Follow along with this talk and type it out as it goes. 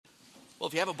Well,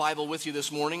 if you have a Bible with you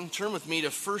this morning, turn with me to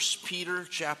 1 Peter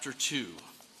chapter 2.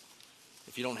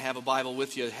 If you don't have a Bible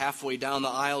with you, halfway down the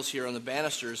aisles here on the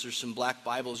banisters, there's some black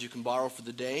Bibles you can borrow for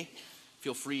the day.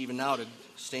 Feel free even now to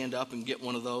stand up and get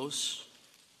one of those.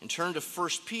 And turn to 1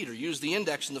 Peter. Use the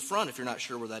index in the front if you're not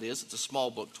sure where that is. It's a small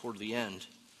book toward the end.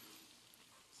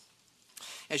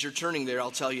 As you're turning there, I'll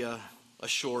tell you a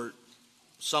short,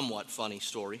 somewhat funny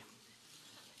story.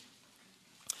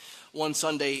 One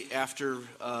Sunday after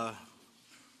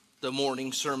the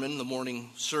morning sermon, the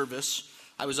morning service,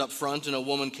 I was up front and a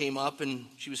woman came up and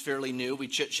she was fairly new. We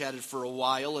chit-chatted for a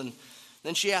while and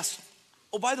then she asked,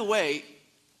 "Oh, by the way,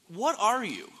 what are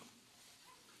you?"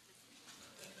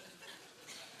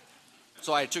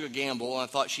 So I took a gamble and I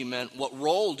thought she meant, "What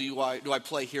role do I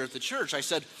play here at the church?" I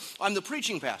said, "I'm the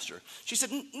preaching pastor." She said,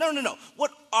 No.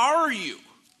 What are you?"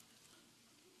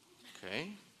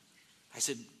 Okay. I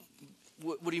said,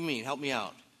 What do you mean? Help me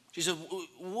out." She said,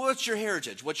 "What's your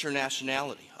heritage? What's your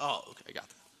nationality?" Oh, okay, I got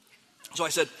that. So I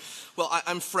said, "Well,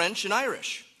 I'm French and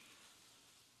Irish."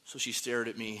 So she stared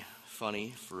at me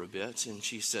funny for a bit, and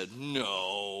she said,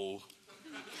 "No,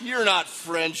 you're not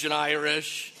French and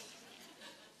Irish."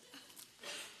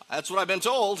 That's what I've been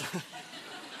told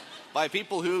by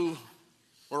people who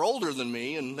were older than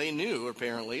me, and they knew,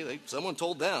 apparently. Someone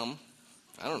told them.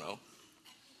 I don't know.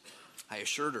 I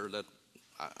assured her that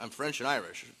I'm French and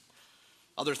Irish.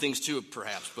 Other things too,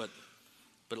 perhaps, but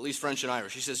at least French and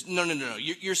Irish. She says, No,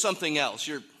 you're something else.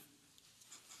 You're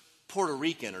Puerto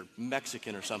Rican or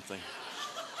Mexican or something.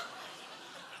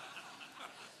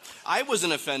 I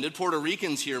wasn't offended. Puerto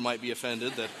Ricans here might be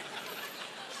offended that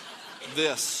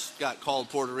this got called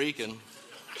Puerto Rican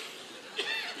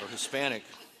or Hispanic.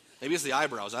 Maybe it's the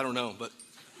eyebrows. I don't know. But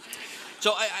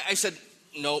so I said,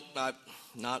 "Nope,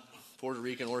 not Puerto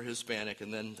Rican or Hispanic,"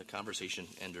 and then the conversation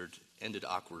ended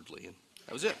awkwardly, and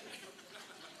that was it.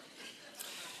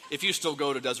 If you still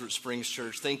go to Desert Springs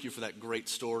Church, thank you for that great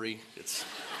story.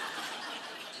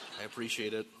 I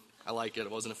appreciate it. I like it. I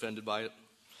wasn't offended by it.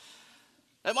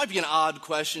 That might be an odd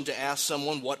question to ask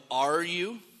someone, "What are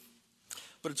you?"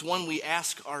 But it's one we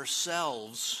ask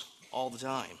ourselves all the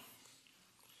time.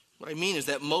 What I mean is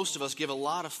that most of us give a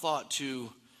lot of thought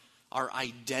to our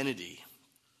identity.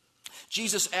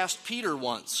 Jesus asked Peter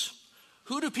once,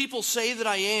 "Who do people say that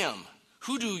I am?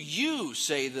 Who do you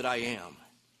say that I am?"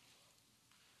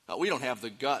 Now, we don't have the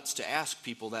guts to ask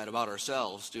people that about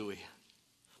ourselves, do we?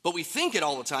 But we think it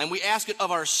all the time. We ask it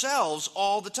of ourselves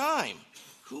all the time.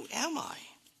 Who am I?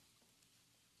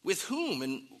 With whom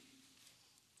and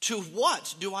to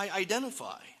what do I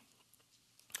identify?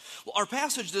 Well, our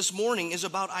passage this morning is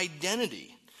about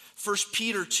identity. 1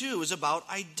 Peter 2 is about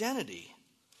identity.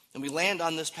 And we land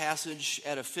on this passage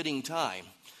at a fitting time,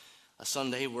 a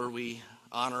Sunday where we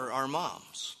honor our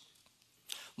moms.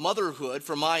 Motherhood,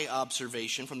 from my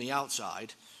observation from the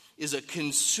outside, is a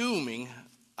consuming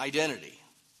identity.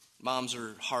 Moms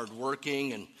are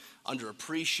hardworking and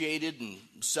underappreciated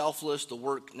and selfless. The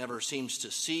work never seems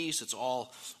to cease. It's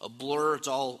all a blur. It's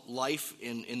all life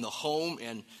in the home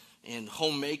and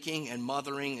homemaking and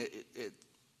mothering.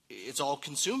 It's all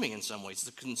consuming in some ways. It's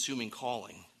a consuming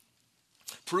calling.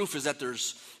 Proof is that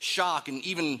there's shock and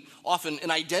even often an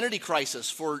identity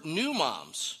crisis for new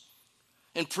moms.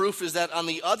 And proof is that on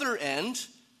the other end,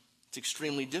 it's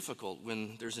extremely difficult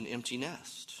when there's an empty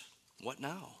nest. What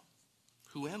now?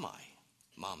 Who am I?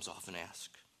 Moms often ask.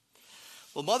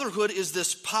 Well, motherhood is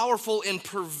this powerful and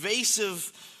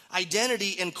pervasive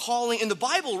identity and calling, and the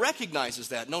Bible recognizes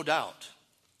that, no doubt.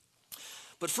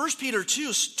 But 1 Peter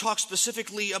 2 talks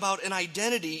specifically about an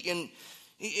identity in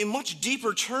much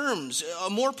deeper terms, a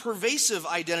more pervasive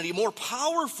identity, more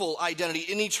powerful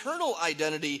identity, an eternal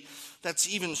identity that's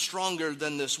even stronger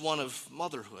than this one of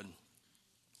motherhood.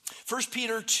 1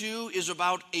 Peter 2 is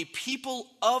about a people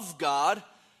of God,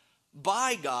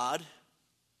 by God,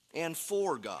 and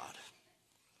for God,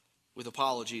 with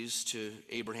apologies to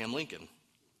Abraham Lincoln.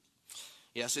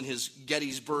 Yes, in his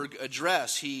Gettysburg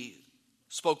Address, he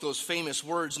spoke those famous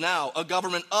words, "Now, a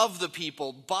government of the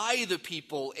people, by the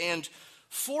people, and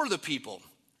for the people."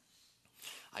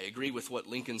 I agree with what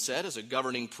Lincoln said as a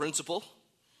governing principle.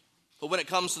 But when it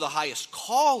comes to the highest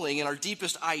calling and our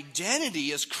deepest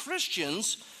identity as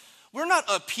Christians, we're not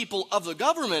a people of the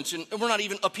government, and we're not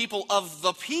even a people of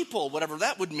the people, whatever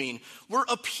that would mean. We're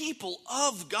a people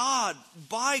of God,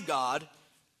 by God,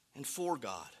 and for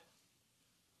God.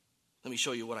 Let me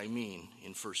show you what I mean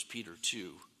in 1 Peter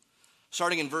 2.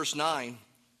 Starting in verse 9,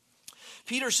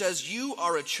 Peter says, "You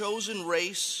are a chosen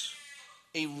race,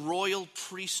 a royal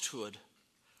priesthood,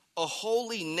 a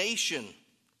holy nation,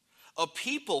 a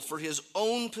people for his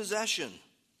own possession,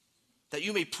 that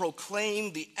you may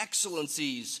proclaim the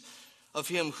excellencies of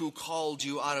him who called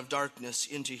you out of darkness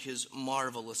into his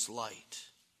marvelous light.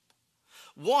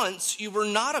 Once you were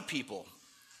not a people,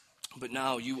 but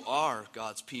now you are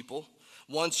God's people.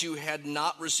 Once you had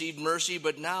not received mercy,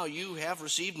 but now you have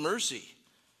received mercy.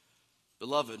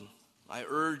 Beloved, I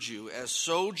urge you, as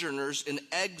sojourners and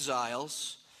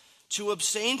exiles, to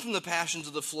abstain from the passions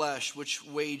of the flesh which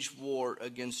wage war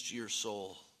against your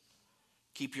soul.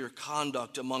 Keep your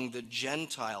conduct among the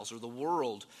Gentiles or the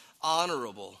world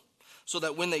honorable, so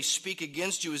that when they speak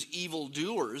against you as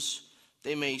evildoers,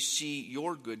 they may see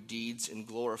your good deeds and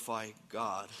glorify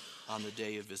God on the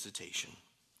day of visitation.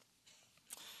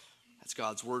 That's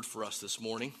God's word for us this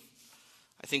morning.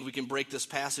 I think we can break this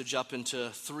passage up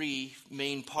into three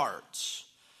main parts.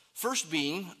 First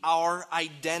being our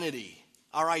identity.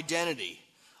 Our identity.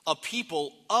 A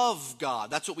people of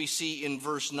God. That's what we see in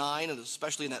verse 9, and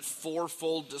especially in that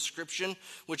fourfold description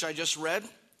which I just read.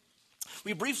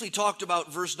 We briefly talked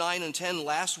about verse 9 and 10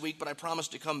 last week, but I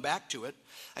promised to come back to it.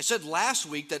 I said last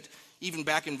week that even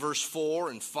back in verse 4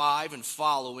 and 5 and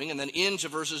following, and then into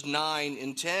verses 9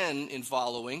 and 10 and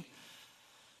following,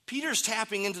 Peter's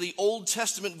tapping into the Old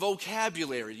Testament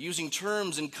vocabulary, using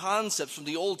terms and concepts from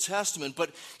the Old Testament,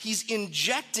 but he's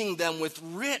injecting them with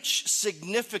rich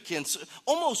significance,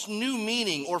 almost new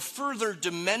meaning or further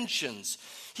dimensions.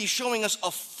 He's showing us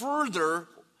a further,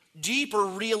 deeper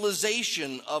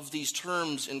realization of these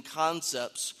terms and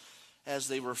concepts as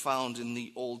they were found in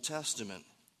the Old Testament.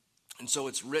 And so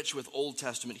it's rich with Old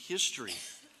Testament history.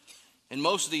 And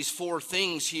most of these four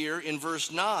things here in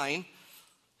verse 9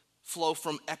 flow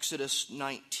from Exodus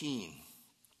 19.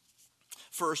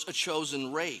 First, a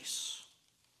chosen race.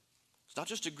 It's not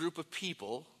just a group of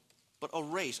people, but a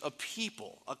race, a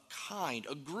people, a kind,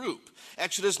 a group.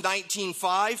 Exodus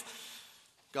 19:5,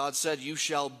 God said, "You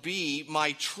shall be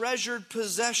my treasured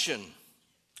possession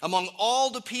among all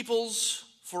the peoples,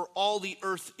 for all the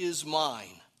earth is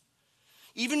mine."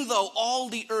 Even though all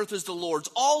the earth is the Lord's,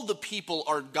 all the people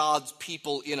are God's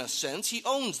people in a sense. He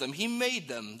owns them. He made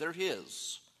them. They're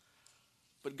his.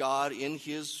 But God, in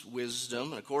his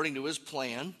wisdom, and according to his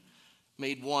plan,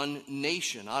 made one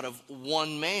nation out of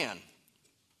one man.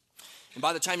 And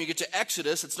by the time you get to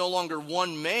Exodus, it's no longer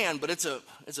one man, but it's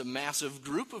a massive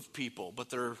group of people. But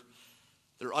they're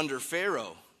under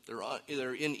Pharaoh.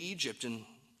 They're in Egypt and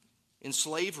in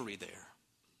slavery there.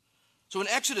 So in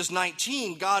Exodus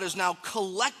 19, God is now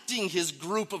collecting his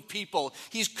group of people.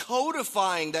 He's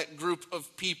codifying that group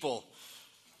of people.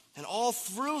 And all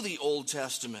through the Old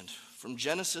Testament, from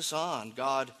Genesis on,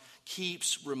 God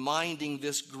keeps reminding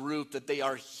this group that they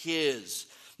are his,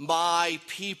 my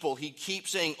people. He keeps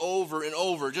saying over and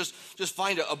over, just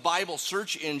find a Bible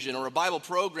search engine or a Bible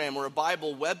program or a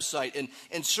Bible website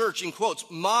and search in quotes,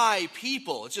 my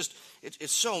people.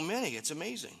 It's so many, it's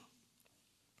amazing.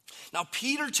 Now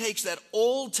Peter takes that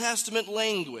Old Testament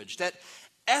language, that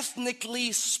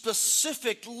ethnically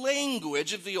specific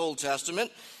language of the Old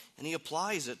Testament, and he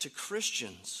applies it to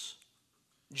Christians.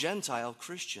 Gentile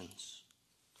Christians,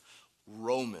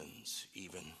 Romans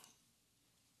even,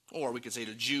 or we could say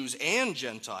to Jews and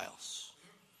Gentiles.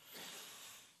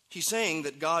 He's saying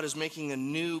that God is making a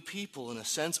new people in a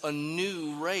sense, a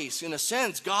new race. In a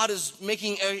sense, God is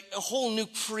making a whole new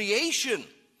creation.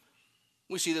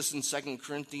 We see this in 2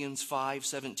 Corinthians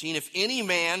 5:17. If any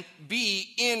man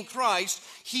be in Christ,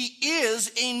 he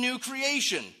is a new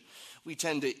creation. We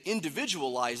tend to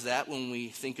individualize that when we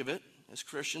think of it. As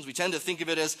Christians, we tend to think of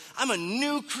it as, I'm a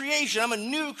new creation, I'm a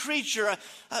new creature.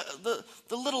 The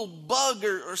little bug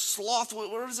or sloth,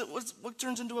 what is it? What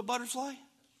turns into a butterfly?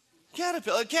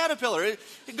 Caterpillar.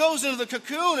 It goes into the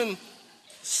cocoon and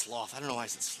sloth. I don't know why I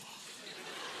said sloth.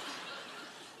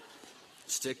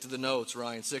 Stick to the notes,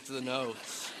 Ryan. Stick to the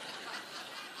notes.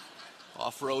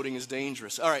 Off-roading is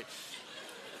dangerous. All right.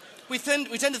 We tend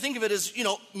to think of it as,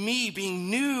 me being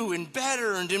new and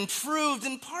better and improved,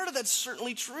 and part of that's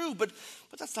certainly true, but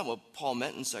that's not what Paul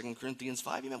meant in 2 Corinthians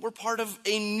 5. He meant we're part of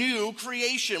a new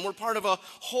creation. We're part of a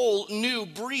whole new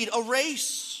breed, a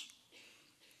race.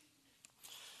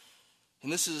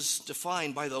 And this is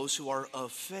defined by those who are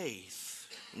of faith.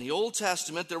 In the Old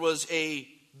Testament, there was a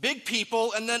big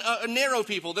people and then a narrow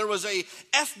people. There was a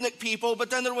ethnic people, but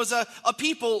then there was a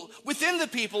people within the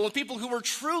people, and people who were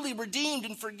truly redeemed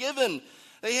and forgiven.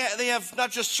 They have not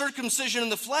just circumcision in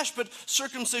the flesh, but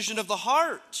circumcision of the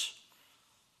heart.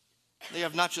 They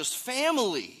have not just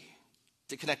family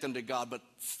to connect them to God, but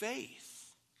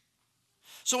faith.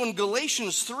 So in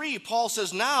Galatians 3, Paul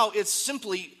says now it's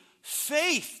simply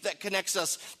faith that connects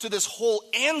us to this whole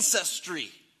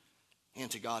ancestry and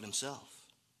to God himself.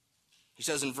 He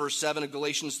says in verse 7 of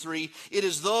Galatians 3, it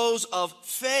is those of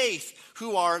faith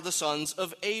who are the sons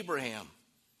of Abraham.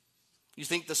 You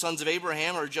think the sons of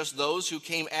Abraham are just those who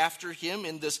came after him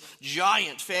in this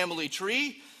giant family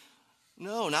tree?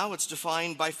 No, now it's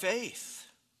defined by faith.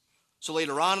 So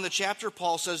later on in the chapter,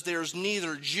 Paul says there's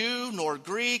neither Jew nor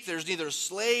Greek, there's neither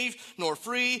slave nor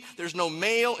free, there's no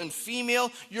male and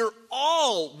female. You're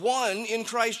all one in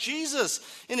Christ Jesus.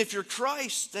 And if you're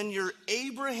Christ, then you're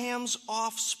Abraham's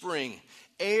offspring,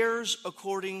 heirs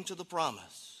according to the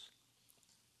promise.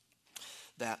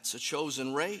 That's a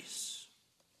chosen race.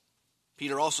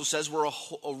 Peter also says we're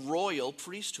a royal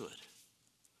priesthood.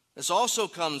 This also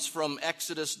comes from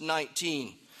Exodus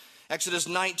 19. Exodus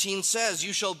 19 says,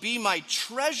 "You shall be my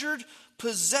treasured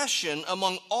possession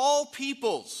among all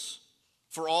peoples,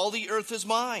 for all the earth is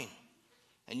mine.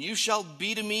 And you shall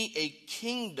be to me a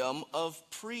kingdom of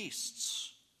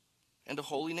priests and a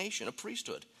holy nation," a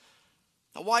priesthood.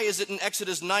 Now, why is it in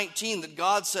Exodus 19 that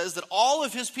God says that all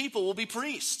of his people will be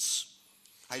priests?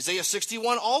 Isaiah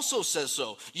 61 also says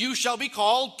so. "You shall be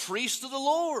called priests of the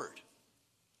Lord."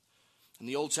 In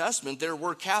the Old Testament, there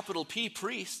were capital P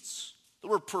priests. There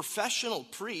were professional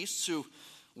priests who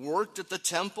worked at the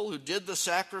temple, who did the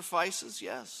sacrifices,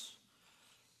 yes.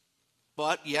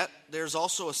 But yet, there's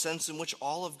also a sense in which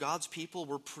all of God's people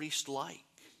were priest-like.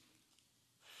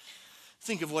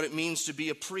 Think of what it means to be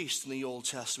a priest in the Old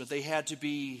Testament. They had to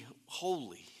be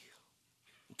holy,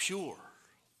 pure.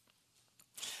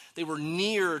 They were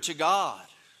near to God.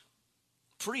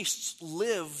 Priests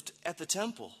lived at the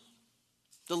temple.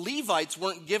 The Levites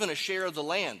weren't given a share of the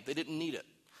land. They didn't need it.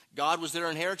 God was their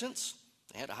inheritance.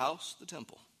 They had a house, the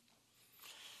temple.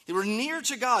 They were near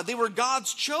to God. They were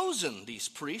God's chosen, these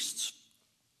priests.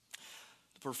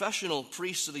 The professional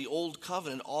priests of the Old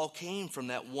Covenant all came from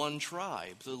that one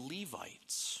tribe, the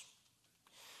Levites.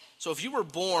 So if you were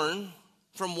born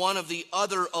from one of the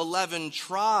other 11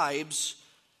 tribes,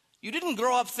 you didn't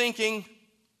grow up thinking,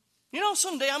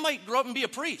 someday I might grow up and be a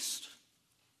priest.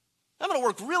 I'm going to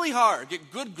work really hard, get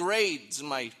good grades in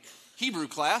my Hebrew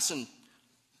class, and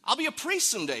I'll be a priest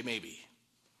someday, maybe.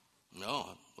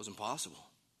 No, it wasn't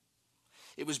possible.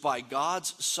 It was by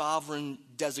God's sovereign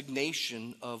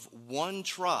designation of one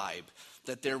tribe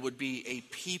that there would be a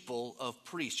people of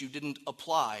priests. You didn't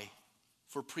apply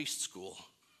for priest school.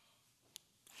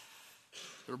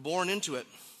 You were born into it.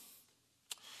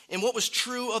 And what was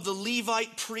true of the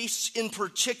Levite priests in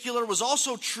particular was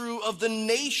also true of the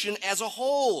nation as a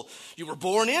whole. You were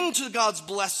born into God's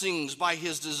blessings by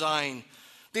his design.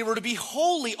 They were to be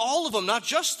holy, all of them, not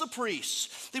just the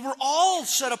priests. They were all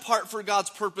set apart for God's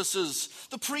purposes,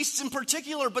 the priests in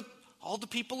particular, but all the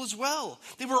people as well.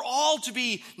 They were all to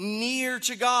be near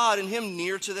to God and him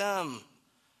near to them.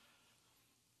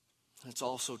 It's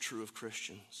also true of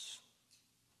Christians.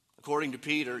 According to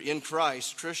Peter, in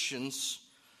Christ, Christians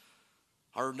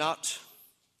are not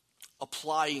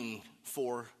applying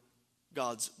for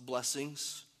God's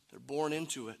blessings. They're born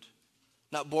into it.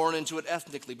 Not born into it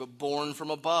ethnically, but born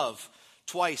from above.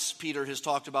 Twice Peter has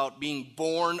talked about being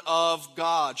born of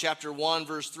God. Chapter 1,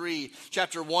 verse 3.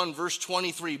 Chapter 1, verse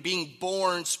 23. Being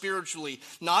born spiritually,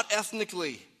 not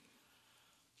ethnically.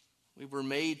 We were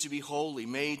made to be holy,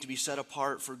 made to be set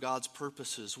apart for God's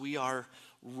purposes. We are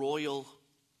royal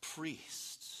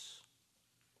priests.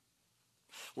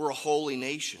 We're a holy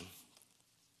nation.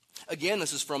 Again,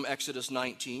 this is from Exodus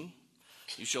 19.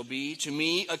 "You shall be to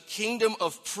me a kingdom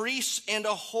of priests and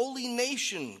a holy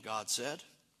nation," God said.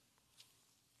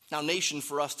 Now, nation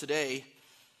for us today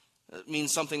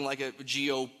means something like a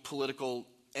geopolitical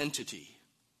entity,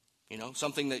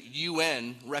 something that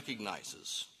UN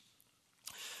recognizes.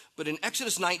 But in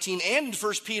Exodus 19 and in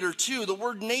 1 Peter 2, the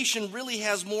word nation really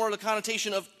has more the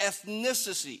connotation of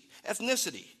ethnicity,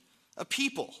 a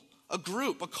people, a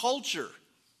group, a culture.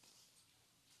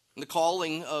 And the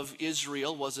calling of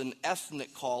Israel was an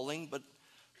ethnic calling, but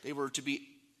they were to be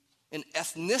an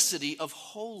ethnicity of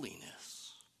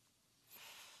holiness.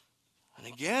 And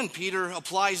again, Peter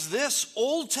applies this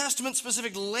Old Testament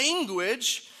specific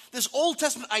language, this Old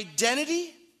Testament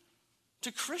identity,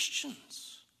 to Christians.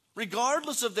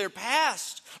 Regardless of their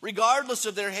past, regardless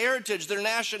of their heritage, their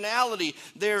nationality,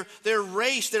 their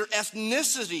race, their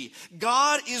ethnicity,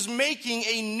 God is making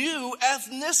a new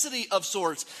ethnicity of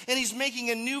sorts. And he's making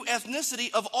a new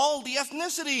ethnicity of all the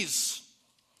ethnicities.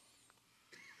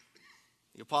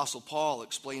 The Apostle Paul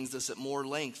explains this at more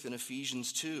length in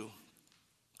Ephesians 2.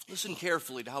 Listen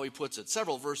carefully to how he puts it.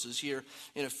 Several verses here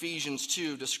in Ephesians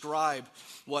 2 describe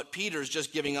what Peter's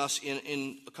just giving us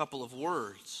in a couple of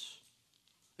words.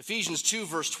 Ephesians 2,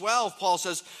 verse 12, Paul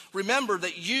says, "Remember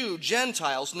that you,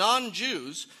 Gentiles,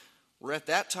 non-Jews, were at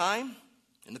that time,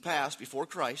 in the past, before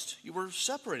Christ, you were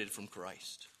separated from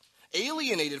Christ,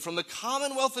 alienated from the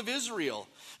commonwealth of Israel,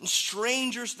 and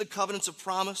strangers to the covenants of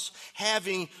promise,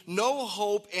 having no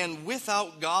hope and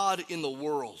without God in the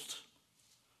world.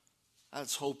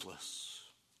 That's hopeless.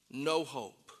 No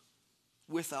hope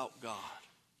without God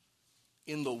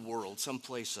in the world,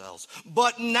 someplace else.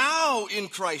 But now in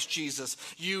Christ Jesus,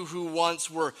 you who once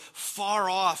were far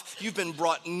off, you've been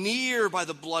brought near by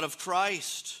the blood of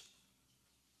Christ.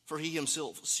 For he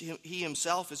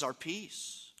himself is our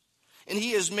peace. And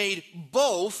he has made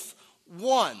both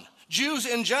one. Jews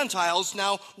and Gentiles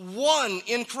now one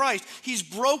in Christ. He's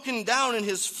broken down in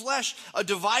his flesh a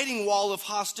dividing wall of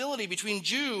hostility between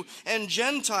Jew and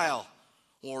Gentile,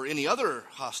 or any other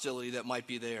hostility that might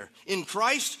be there. In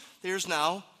Christ, there's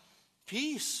now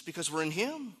peace because we're in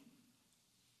him.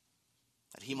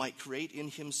 That he might create in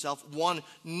himself one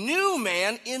new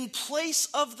man in place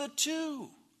of the two.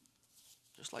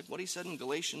 Just like what he said in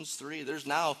Galatians 3. There's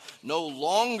now no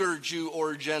longer Jew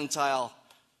or Gentile,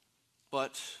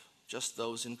 but just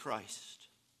those in Christ.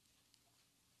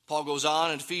 Paul goes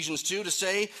on in Ephesians 2 to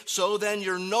say, so then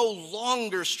you're no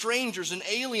longer strangers and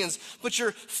aliens, but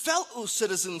you're fellow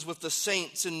citizens with the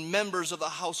saints and members of the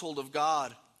household of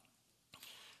God.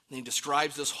 And he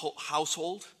describes this whole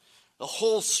household, the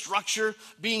whole structure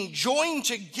being joined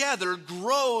together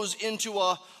grows into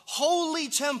a holy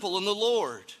temple in the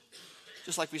Lord.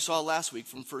 Just like we saw last week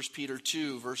from 1 Peter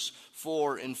 2, verse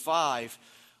 4 and 5.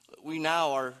 We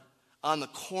now are on the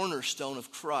cornerstone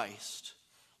of Christ,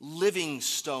 living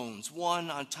stones, one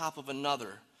on top of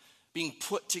another, being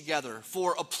put together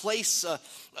for a place, a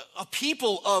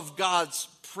people of God's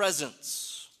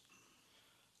presence.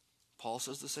 Paul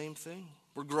says the same thing.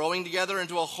 We're growing together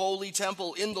into a holy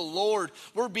temple in the Lord.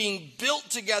 We're being built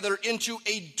together into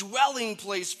a dwelling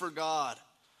place for God.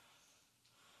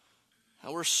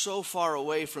 And we're so far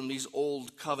away from these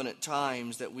old covenant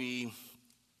times that we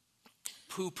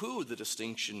poo-poo the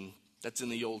distinction that's in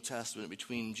the Old Testament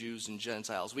between Jews and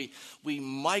Gentiles. We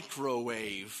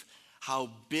microwave how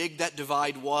big that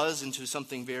divide was into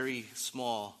something very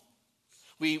small.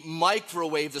 We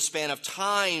microwave the span of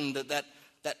time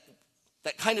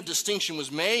that kind of distinction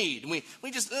was made. And we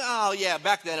just, oh yeah,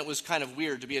 back then it was kind of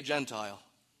weird to be a Gentile.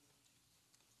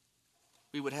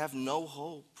 We would have no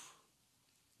hope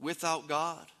without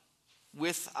God,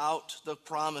 without the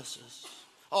promises.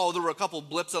 Oh, there were a couple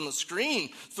blips on the screen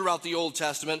throughout the Old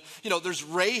Testament. There's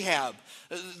Rahab.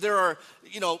 There are,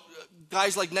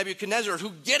 guys like Nebuchadnezzar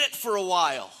who get it for a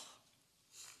while.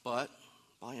 But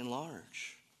by and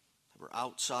large, we're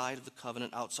outside of the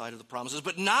covenant, outside of the promises.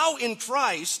 But now in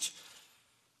Christ,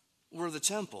 we're the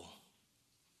temple.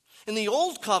 In the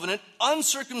old covenant,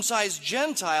 uncircumcised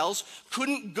Gentiles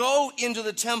couldn't go into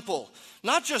the temple.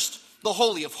 Not just the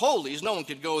Holy of Holies, no one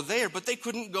could go there, but they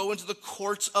couldn't go into the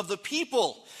courts of the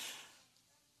people.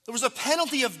 There was a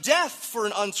penalty of death for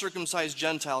an uncircumcised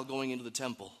Gentile going into the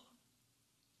temple.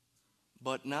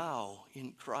 But now,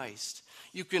 in Christ,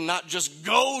 you can not just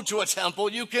go to a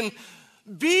temple, you can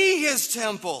be his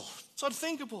temple. It's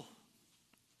unthinkable.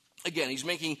 Again, he's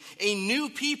making a new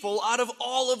people out of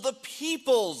all of the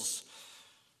peoples.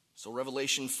 So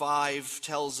Revelation 5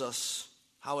 tells us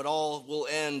how it all will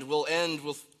end. Will end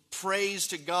with praise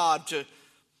to God, to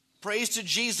praise to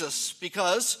Jesus,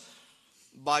 because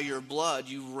by your blood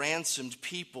you ransomed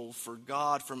people for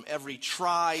God from every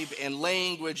tribe and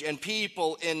language and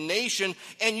people and nation,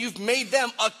 and you've made them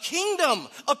a kingdom,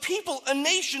 a people, a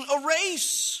nation, a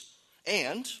race,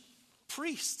 and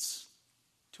priests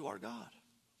to our God.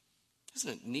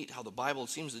 Isn't it neat how the Bible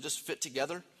seems to just fit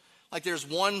together? Like there's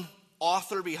one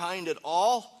author behind it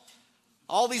all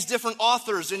these different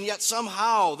authors, and yet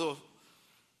somehow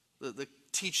the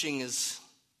teaching is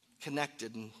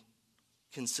connected and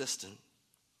consistent.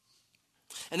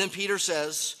 And then Peter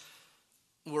says,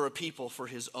 we're a people for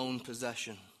his own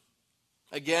possession.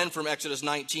 Again from Exodus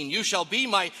 19, you shall be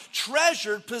my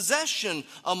treasured possession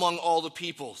among all the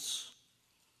peoples.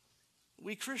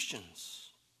 We Christians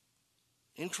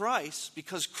in Christ,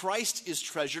 because Christ is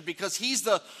treasured, because he's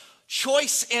the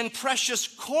choice and precious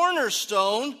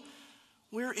cornerstone,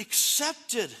 we're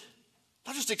accepted.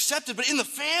 Not just accepted, but in the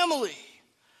family.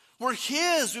 We're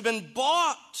his. We've been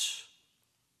bought.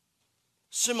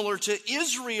 Similar to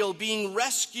Israel being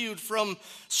rescued from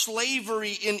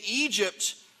slavery in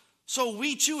Egypt, so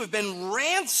we too have been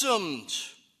ransomed.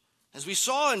 As we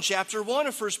saw in chapter 1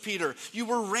 of 1 Peter, you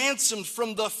were ransomed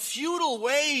from the futile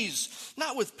ways,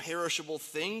 not with perishable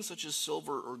things such as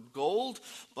silver or gold,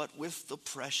 but with the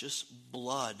precious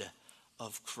blood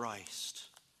of Christ.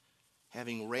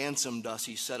 Having ransomed us,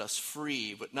 he set us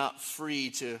free, but not free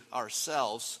to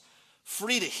ourselves.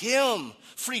 Free to him,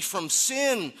 free from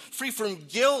sin, free from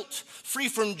guilt, free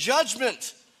from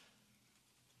judgment.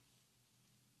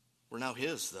 We're now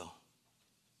his, though.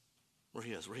 We're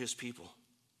his. We're his people.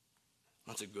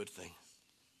 That's a good thing.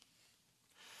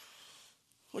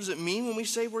 What does it mean when we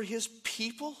say we're his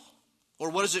people? Or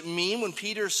what does it mean when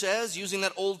Peter says, using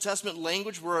that Old Testament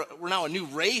language, we're now a new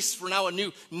race, we're now a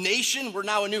new nation, we're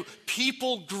now a new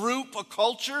people group, a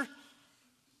culture?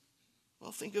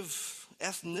 Well, think of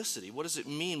ethnicity. What does it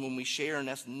mean when we share an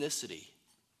ethnicity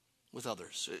with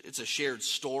others? It's a shared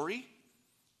story,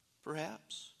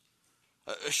 perhaps.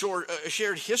 A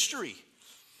shared history.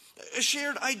 A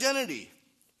shared identity.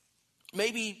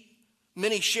 Maybe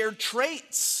many shared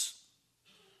traits.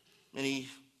 Many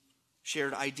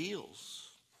shared ideals.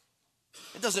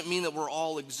 It doesn't mean that we're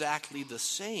all exactly the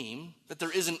same, that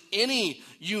there isn't any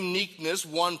uniqueness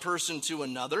one person to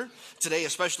another. Today,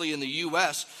 especially in the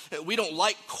U.S., we don't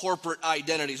like corporate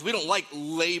identities. We don't like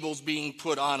labels being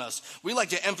put on us. We like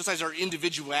to emphasize our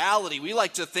individuality. We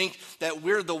like to think that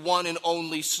we're the one and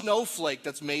only snowflake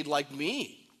that's made like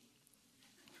me.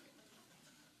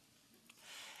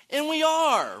 And we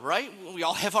are, right? We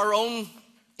all have our own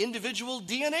individual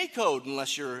DNA code,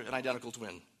 unless you're an identical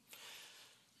twin.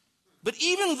 But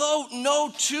even though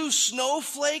no two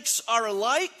snowflakes are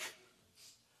alike,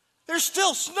 they're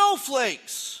still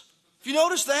snowflakes. Have you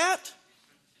noticed that?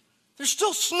 There's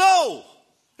still snow.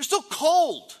 There's still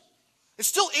cold. It's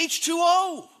still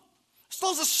H2O. It still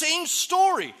has the same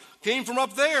story. Came from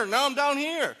up there, now I'm down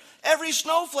here. Every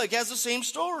snowflake has the same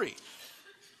story.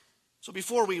 So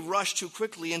before we rush too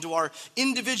quickly into our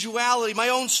individuality, my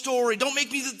own story, don't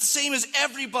make me the same as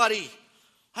everybody.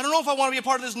 I don't know if I want to be a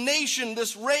part of this nation,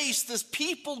 this race, this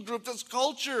people group, this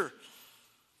culture.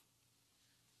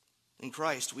 In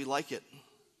Christ, we like it.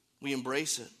 We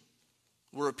embrace it.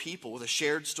 We're a people with a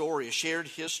shared story, a shared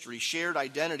history, shared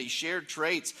identity, shared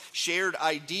traits, shared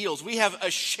ideals. We have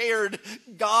a shared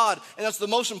God, and that's the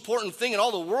most important thing in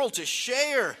all the world, to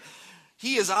share.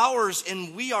 He is ours,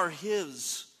 and we are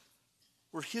his.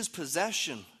 We're his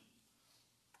possession.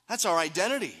 That's our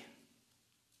identity.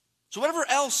 So whatever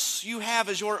else you have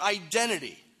as your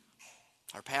identity,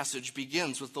 our passage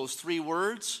begins with those three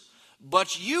words,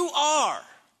 but you are.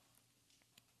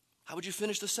 How would you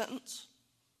finish the sentence?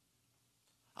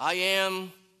 I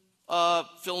am a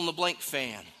fill-in-the-blank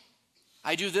fan.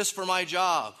 I do this for my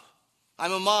job.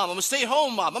 I'm a mom. I'm a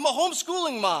stay-at-home mom. I'm a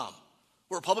homeschooling mom.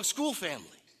 We're a public school family.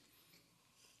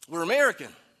 We're American.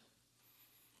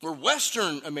 We're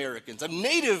Western Americans. I'm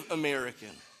Native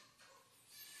American.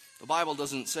 The Bible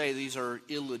doesn't say these are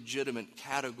illegitimate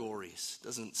categories. It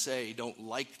doesn't say don't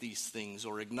like these things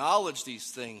or acknowledge these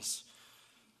things.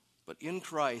 But in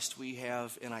Christ we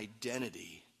have an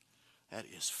identity that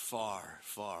is far,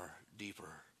 far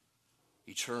deeper,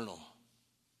 eternal,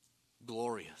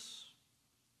 glorious,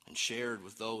 and shared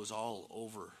with those all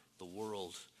over the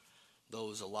world,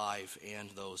 those alive and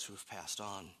those who have passed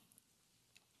on.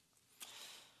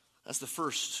 That's the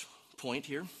first point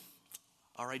here.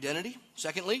 Our identity.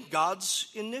 Secondly, God's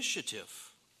initiative.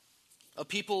 A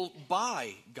people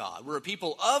by God. We're a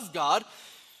people of God.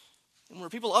 And we're a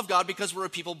people of God because we're a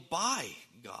people by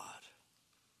God.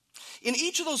 In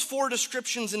each of those four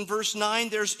descriptions in verse 9,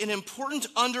 there's an important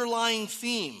underlying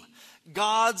theme.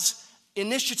 God's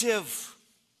initiative.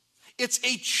 It's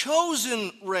a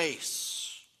chosen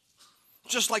race.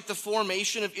 Just like the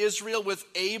formation of Israel with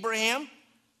Abraham.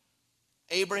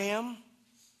 Abraham,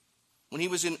 when he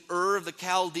was in Ur of the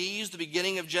Chaldees, the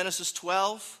beginning of Genesis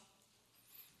 12,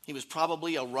 he was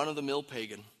probably a run-of-the-mill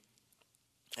pagan.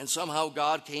 And somehow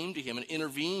God came to him and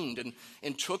intervened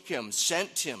and took him,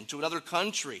 sent him to another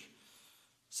country,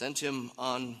 sent him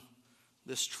on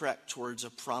this trek towards a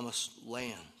promised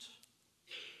land.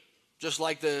 Just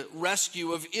like the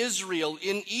rescue of Israel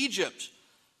in Egypt,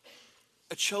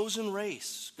 a chosen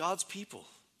race, God's people.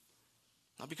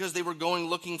 Not because they were going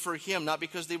looking for him, not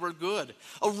because they were good.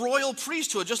 A royal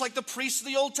priesthood, just like the priests of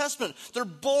the Old Testament. They're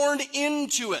born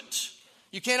into it.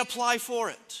 You can't apply for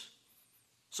it.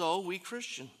 So we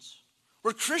Christians.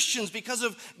 We're Christians because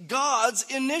of God's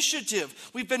initiative.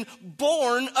 We've been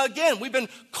born again. We've been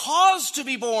caused to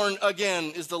be born again,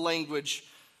 is the language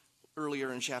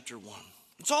earlier in chapter 1.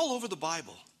 It's all over the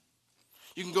Bible.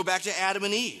 You can go back to Adam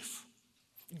and Eve.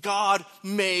 God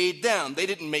made them. They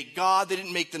didn't make God. They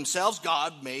didn't make themselves.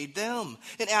 God made them.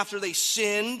 And after they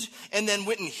sinned and then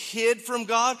went and hid from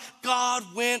God, God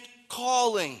went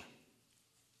calling.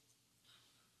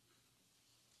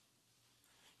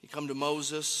 You come to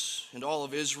Moses and all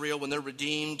of Israel when they're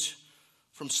redeemed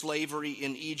from slavery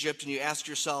in Egypt, and you ask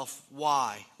yourself,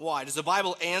 why? Why? Does the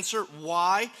Bible answer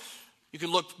why? You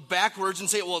can look backwards and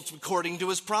say, well, it's according to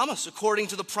his promise, according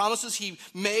to the promises he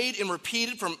made and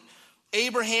repeated from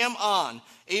Abraham on.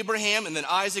 Abraham and then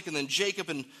Isaac and then Jacob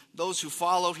and those who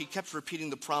followed. He kept repeating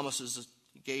the promises that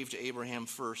he gave to Abraham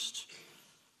first.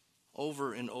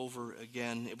 Over and over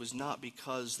again. It was not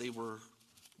because they were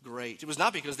great. It was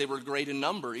not because they were great in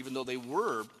number, even though they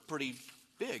were pretty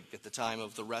big at the time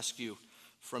of the rescue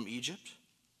from Egypt.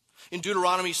 In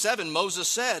Deuteronomy 7, Moses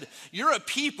said, "You're a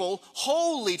people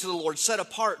holy to the Lord, set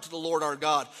apart to the Lord our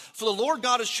God. For the Lord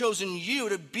God has chosen you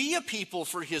to be a people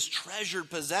for his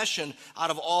treasured possession out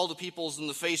of all the peoples in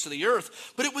the face of the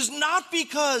earth. But it was not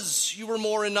because you were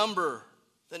more in number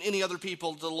than any other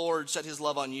people the Lord set his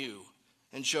love on you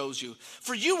and chose you.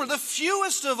 For you were the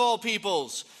fewest of all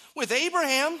peoples. With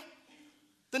Abraham,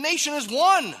 the nation is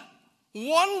one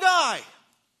guy."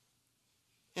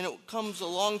 And it comes a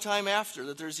long time after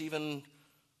that there's even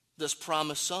this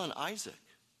promised son, Isaac.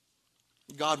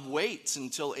 God waits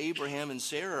until Abraham and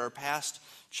Sarah are past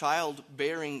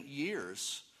childbearing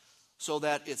years so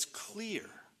that it's clear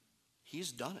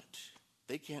he's done it.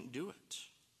 They can't do it.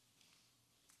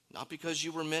 Not because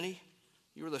you were many,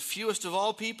 you were the fewest of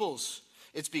all peoples.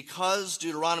 It's because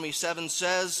Deuteronomy 7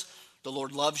 says the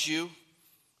Lord loves you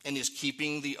and is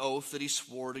keeping the oath that he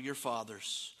swore to your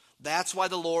fathers. That's why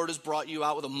the Lord has brought you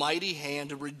out with a mighty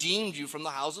hand and redeemed you from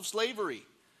the house of slavery.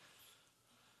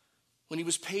 When he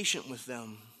was patient with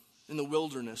them in the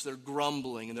wilderness, their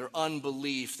grumbling and their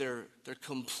unbelief, their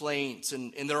complaints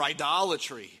and their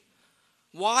idolatry.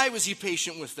 Why was he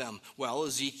patient with them? Well,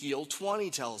 Ezekiel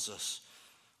 20 tells us.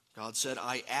 God said,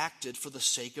 "I acted for the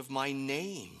sake of my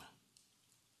name,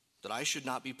 that I should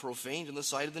not be profaned in the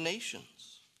sight of the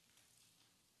nations."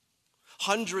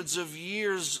 Hundreds of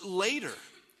years later,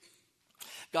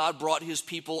 God brought his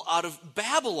people out of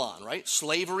Babylon, right?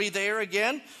 Slavery there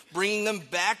again, bringing them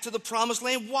back to the promised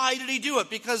land. Why did he do it?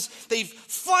 Because they've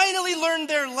finally learned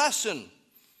their lesson.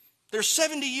 Their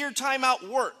 70-year timeout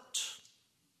worked.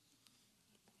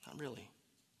 Not really.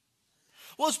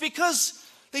 Well, it's because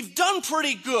they've done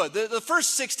pretty good. The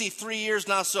first 63 years,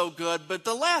 not so good, but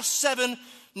the last 7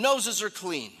 noses are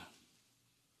clean.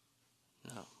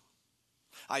 No.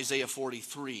 Isaiah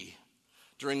 43.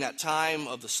 During that time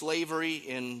of the slavery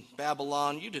in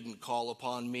Babylon, you didn't call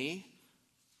upon me.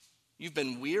 You've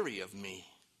been weary of me.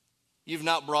 You've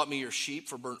not brought me your sheep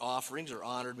for burnt offerings or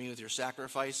honored me with your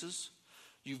sacrifices.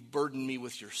 You've burdened me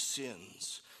with your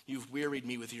sins. You've wearied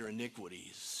me with your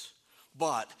iniquities.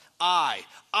 But I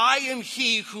am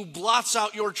he who blots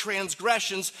out your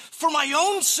transgressions for my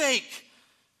own sake.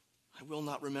 I will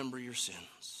not remember your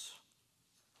sins.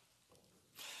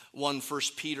 One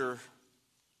 1 Peter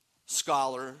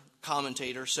scholar,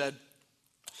 commentator said,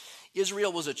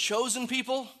 Israel was a chosen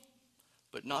people,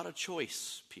 but not a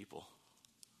choice people.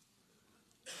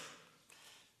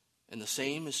 And the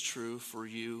same is true for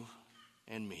you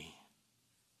and me.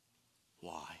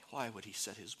 Why? Why would he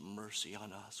set his mercy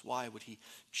on us? Why would he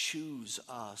choose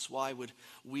us? Why would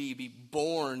we be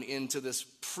born into this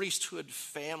priesthood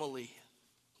family?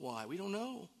 Why? We don't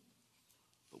know.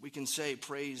 But we can say,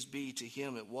 praise be to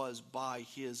him. It was by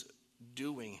his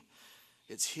doing.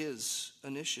 It's his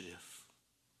initiative.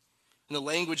 In the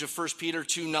language of 1 Peter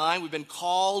 2:9, we've been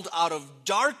called out of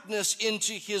darkness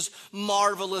into his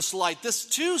marvelous light. This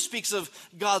too speaks of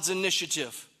God's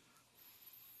initiative.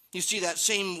 You see that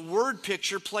same word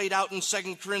picture played out in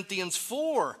 2 Corinthians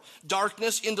 4.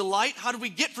 Darkness into light. How did we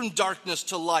get from darkness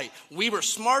to light? We were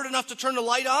smart enough to turn the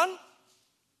light on?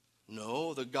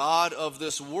 No, the god of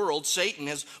this world, Satan,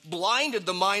 has blinded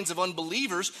the minds of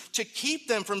unbelievers to keep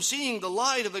them from seeing the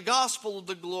light of the gospel of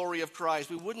the glory of Christ.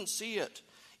 We wouldn't see it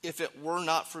if it were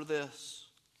not for this.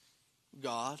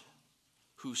 God,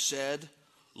 who said,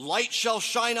 light shall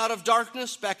shine out of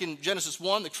darkness, back in Genesis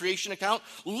 1, the creation account,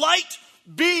 light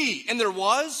be, and there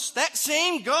was. That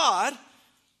same God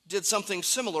did something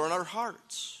similar in our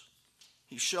hearts.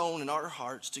 He shone in our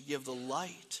hearts to give the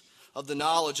light of the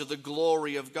knowledge of the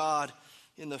glory of God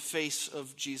in the face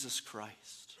of Jesus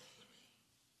Christ.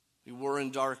 We were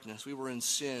in darkness. We were in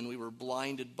sin. We were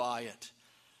blinded by it.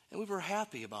 And we were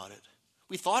happy about it.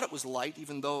 We thought it was light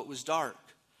even though it was dark.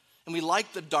 And we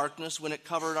liked the darkness when it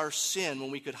covered our sin,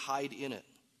 when we could hide in it.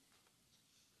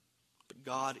 But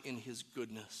God, in his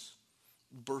goodness,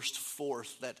 burst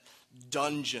forth that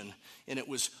dungeon, and it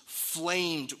was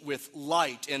flamed with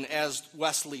light. And as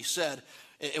Wesley said,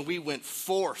 and we went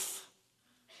forth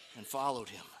and followed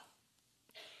him.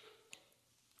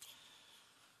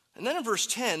 And then in verse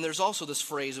 10, there's also this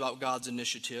phrase about God's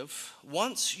initiative.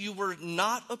 Once you were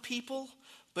not a people,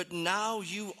 but now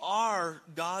you are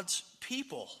God's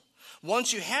people.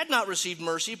 Once you had not received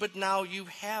mercy, but now you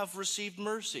have received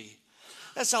mercy.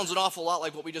 That sounds an awful lot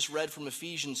like what we just read from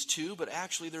Ephesians 2, but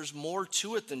actually there's more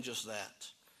to it than just that.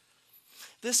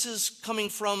 This is coming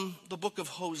from the book of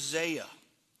Hosea.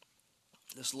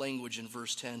 This language in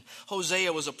verse 10.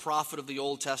 Hosea was a prophet of the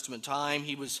Old Testament time.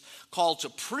 He was called to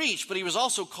preach, but he was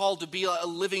also called to be a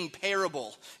living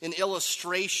parable, an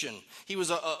illustration. He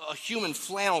was a human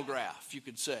flannel graph, you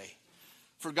could say,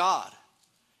 for God.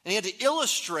 And he had to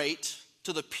illustrate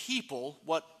to the people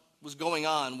what was going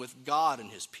on with God and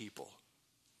his people.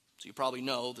 So you probably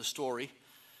know the story.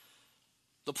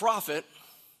 The prophet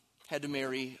had to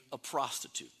marry a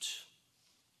prostitute,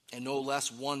 and no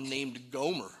less one named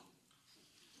Gomer.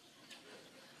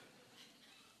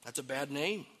 That's a bad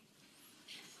name.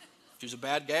 She was a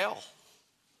bad gal.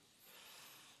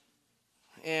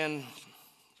 And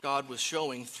God was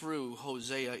showing through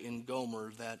Hosea and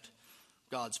Gomer that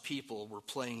God's people were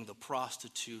playing the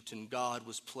prostitute and God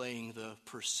was playing the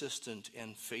persistent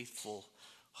and faithful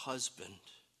husband.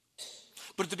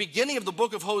 But at the beginning of the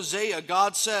book of Hosea,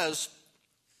 God says,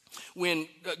 when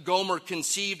Gomer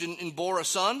conceived and bore a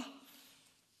son,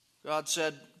 God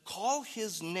said, "Call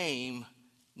his name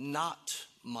not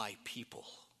my people.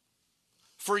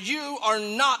 For you are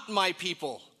not my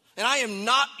people, and I am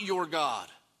not your God.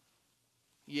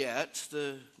 Yet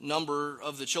the number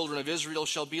of the children of Israel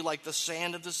shall be like the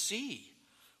sand of the sea,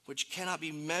 which cannot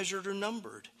be measured or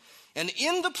numbered. And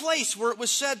in the place where it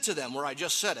was said to them," where I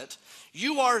just said it,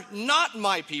 "You are not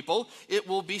my people," it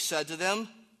will be said to them,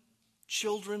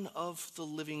 "Children of the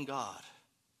living God."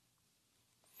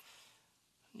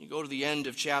 You go to the end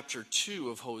of chapter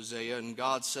 2 of Hosea, and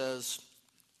God says,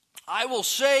 "I will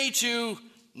say to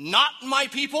not my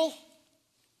people,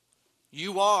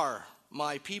 you are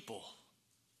my people."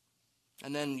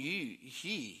 And then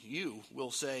you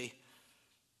will say,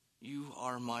 "You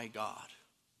are my God."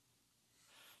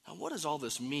 Now, what does all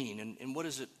this mean? And what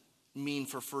does it mean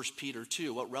for 1 Peter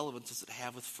 2? What relevance does it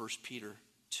have with 1 Peter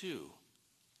 2?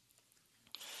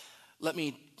 Let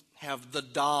me have the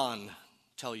Don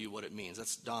tell you what it means.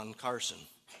 That's Don Carson.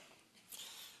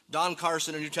 Don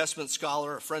Carson, a New Testament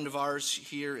scholar, a friend of ours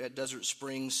here at Desert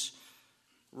Springs,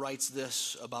 writes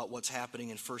this about what's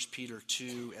happening in 1 Peter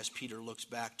 2 as Peter looks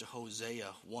back to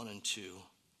Hosea 1 and 2.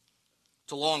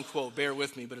 It's a long quote, bear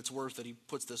with me, but it's worth it. He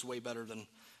puts this way better than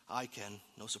I can,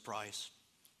 no surprise.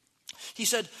 He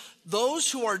said,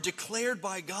 "Those who are declared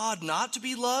by God not to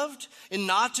be loved and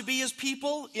not to be his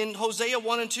people," in Hosea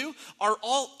 1 and 2, "are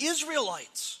all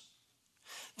Israelites.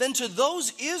 Then to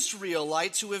those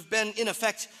Israelites who have been, in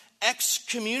effect,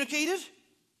 excommunicated,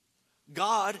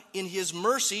 God, in his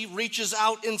mercy, reaches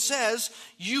out and says,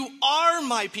 'You are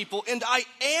my people, and I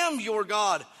am your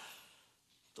God.'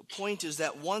 The point is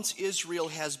that once Israel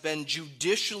has been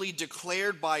judicially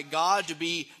declared by God to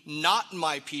be not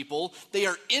my people, they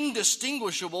are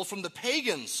indistinguishable from the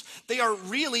pagans. They are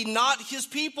really not his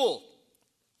people.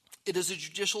 It is a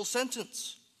judicial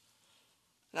sentence."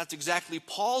 And that's exactly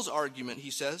Paul's argument,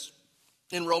 he says,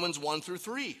 in Romans 1 through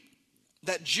 3,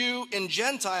 that Jew and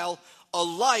Gentile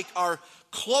alike are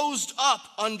closed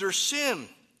up under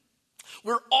sin.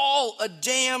 We're all a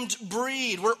damned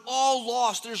breed. We're all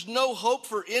lost. There's no hope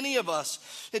for any of us.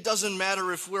 It doesn't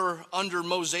matter if we're under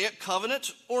Mosaic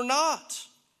covenant or not.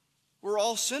 We're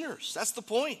all sinners. That's the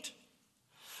point.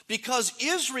 Because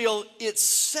Israel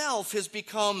itself has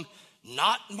become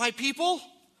not my people,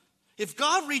 if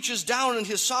God reaches down in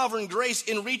his sovereign grace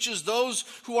and reaches those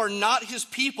who are not his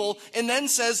people and then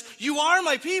says, "You are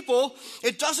my people,"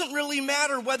 it doesn't really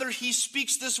matter whether he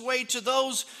speaks this way to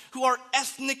those who are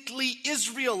ethnically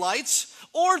Israelites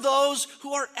or those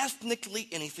who are ethnically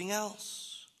anything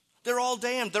else. They're all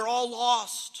damned. They're all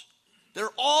lost.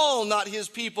 They're all not his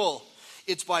people.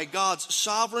 It's by God's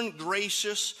sovereign,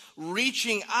 gracious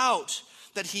reaching out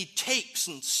that he takes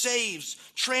and saves,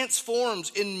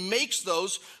 transforms, and makes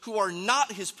those who are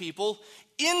not his people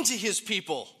into his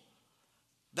people.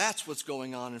 That's what's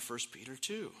going on in 1 Peter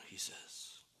 2, he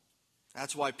says.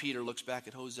 That's why Peter looks back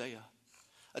at Hosea.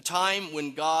 A time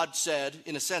when God said,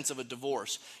 in a sense of a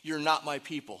divorce, "You're not my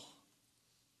people."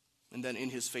 And then in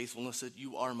his faithfulness said,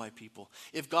 "You are my people."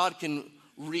 If God can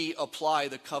reapply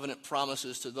the covenant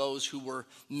promises to those who were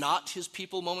not his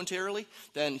people momentarily,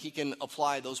 then he can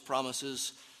apply those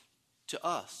promises to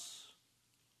us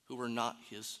who were not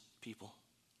his people.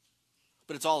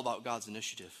 But it's all about God's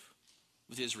initiative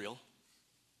with Israel,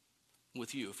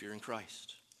 with you if you're in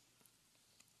Christ.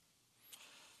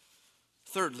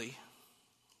 Thirdly,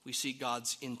 we see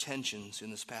God's intentions in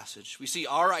this passage. We see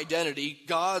our identity,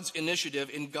 God's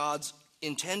initiative, and God's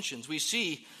intentions. We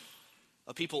see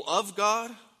a people of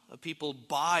God, a people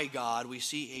by God. We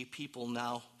see a people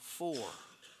now for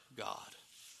God.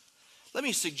 Let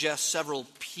me suggest several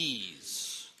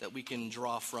P's that we can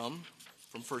draw from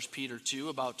from 1 Peter 2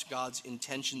 about God's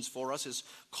intentions for us, his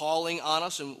calling on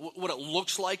us, and what it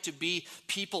looks like to be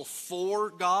people for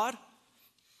God.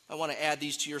 I want to add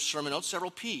these to your sermon notes,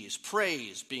 several P's.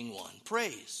 Praise being one.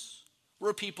 Praise.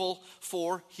 We're a people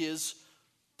for his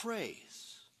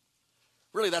praise.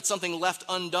 Really, that's something left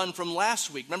undone from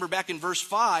last week. Remember back in verse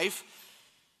 5,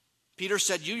 Peter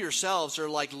said, you yourselves are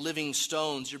like living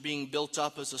stones. You're being built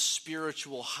up as a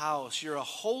spiritual house. You're a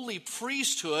holy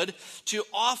priesthood to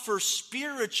offer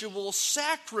spiritual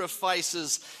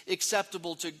sacrifices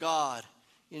acceptable to God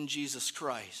in Jesus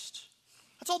Christ.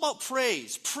 That's all about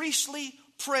praise, priestly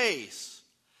praise.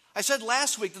 I said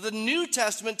last week that the New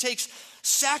Testament takes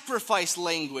sacrifice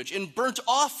language and burnt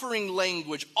offering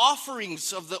language,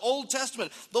 offerings of the Old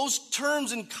Testament. Those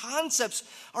terms and concepts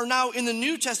are now in the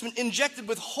New Testament injected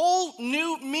with whole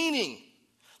new meaning.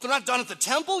 They're not done at the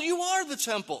temple. You are the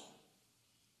temple.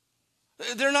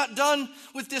 They're not done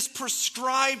with this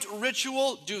prescribed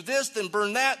ritual. Do this, then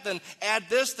burn that, then add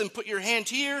this, then put your hand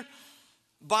here,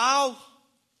 bow.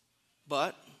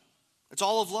 But it's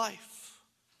all of life.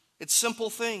 It's simple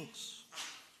things.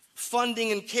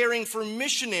 Funding and caring for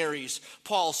missionaries,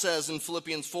 Paul says in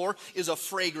Philippians 4, is a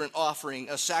fragrant offering,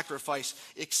 a sacrifice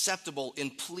acceptable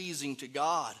and pleasing to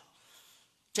God.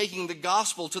 Taking the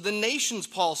gospel to the nations,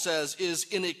 Paul says, is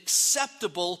an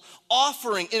acceptable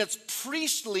offering in its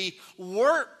priestly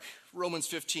work, Romans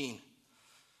 15.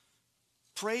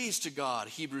 Praise to God,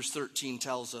 Hebrews 13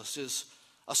 tells us, is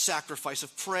a sacrifice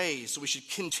of praise, so we should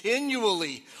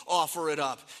continually offer it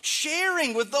up.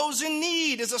 Sharing with those in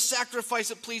need is a sacrifice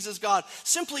that pleases God.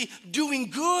 Simply doing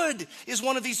good is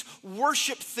one of these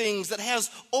worship things that has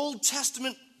Old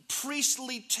Testament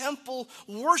priestly temple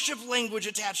worship language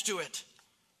attached to it.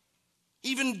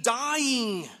 Even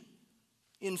dying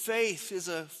in faith is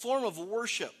a form of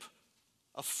worship,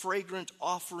 a fragrant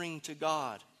offering to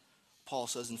God, Paul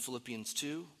says in Philippians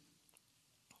 2.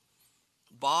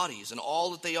 Bodies and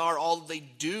all that they are, all that they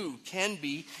do can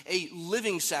be a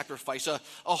living sacrifice, a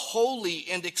holy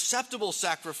and acceptable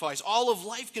sacrifice. All of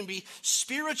life can be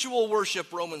spiritual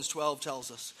worship, Romans 12 tells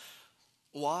us.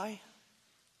 Why?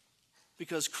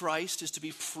 Because Christ is to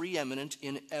be preeminent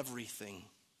in everything,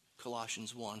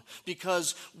 Colossians 1.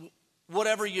 Because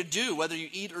whatever you do, whether you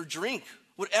eat or drink,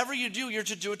 whatever you do, you're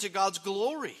to do it to God's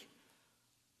glory.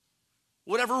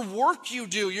 Whatever work you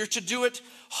do, you're to do it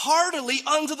heartily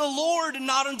unto the Lord and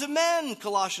not unto men,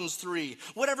 Colossians 3.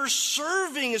 Whatever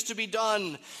serving is to be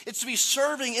done, it's to be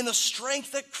serving in the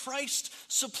strength that Christ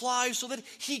supplies so that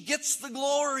he gets the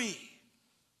glory,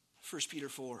 1 Peter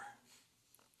 4.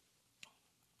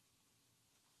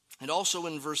 And also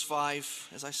in verse 5,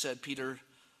 as I said, Peter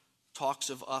talks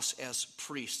of us as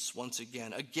priests once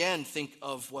again. Again, think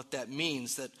of what that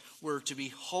means, that we're to be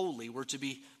holy, we're to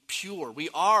be pure. We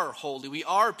are holy. We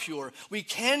are pure. We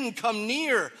can come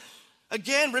near.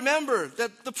 Again, remember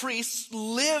that the priests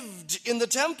lived in the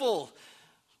temple.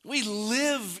 We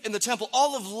live in the temple.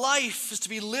 All of life is to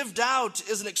be lived out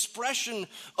as an expression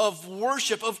of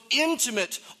worship, of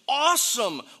intimate,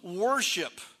 awesome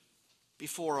worship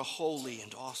before a holy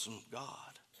and awesome God.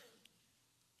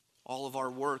 All of our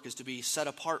work is to be set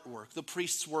apart work. The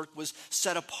priest's work was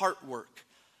set apart work.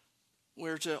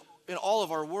 We're to, in all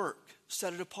of our work,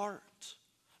 set it apart.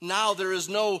 Now there is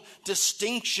no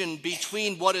distinction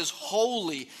between what is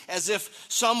holy, as if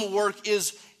some work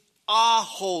is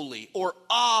holy or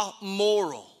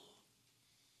moral.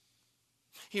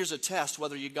 Here's a test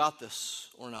whether you got this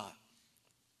or not.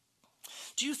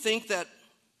 Do you think that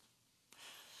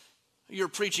your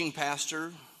preaching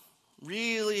pastor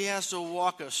really has to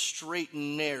walk a straight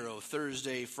and narrow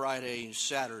Thursday, Friday,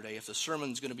 Saturday if the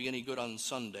sermon's going to be any good on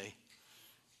Sunday?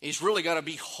 He's really got to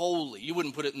be holy. You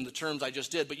wouldn't put it in the terms I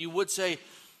just did, but you would say,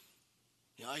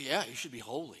 yeah, he should be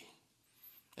holy.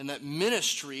 And that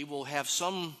ministry will have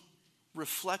some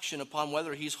reflection upon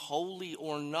whether he's holy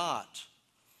or not.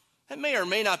 That may or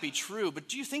may not be true, but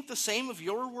do you think the same of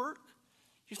your work?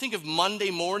 You think of Monday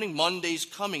morning, Monday's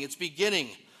coming, it's beginning.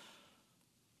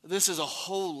 This is a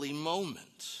holy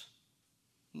moment.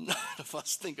 None of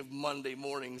us think of Monday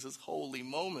mornings as holy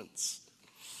moments.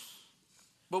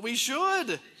 But we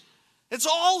should. It's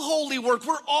all holy work.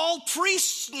 We're all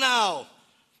priests now.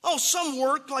 Oh, some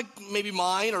work, like maybe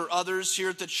mine or others here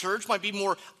at the church, might be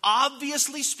more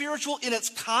obviously spiritual in its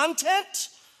content.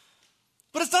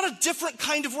 But it's not a different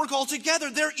kind of work altogether.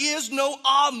 There is no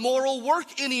amoral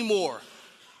work anymore.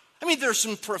 I mean, there's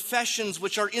some professions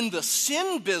which are in the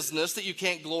sin business that you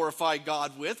can't glorify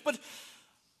God with, but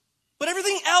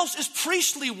everything else is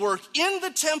priestly work in the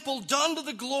temple, done to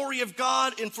the glory of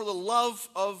God and for the love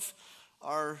of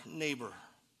our neighbor.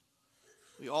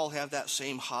 We all have that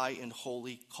same high and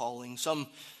holy calling. Some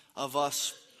of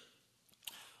us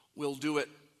will do it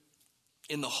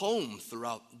in the home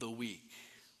throughout the week.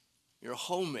 You're a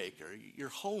homemaker. Your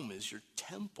home is your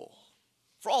temple.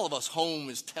 For all of us, home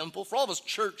is temple. For all of us,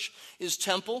 church is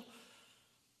temple.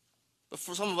 But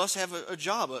for some of us, have a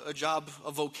job,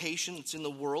 a vocation that's in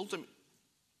the world. I mean,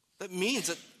 that means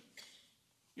that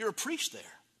you're a priest there.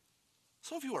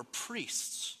 Some of you are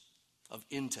priests of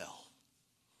intel.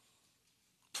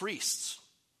 Priests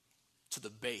to the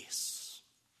base.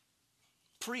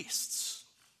 Priests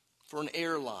for an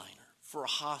airline or for a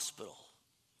hospital.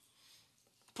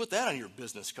 Put that on your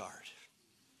business card.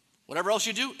 Whatever else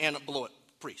you do, and below it,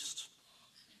 priest.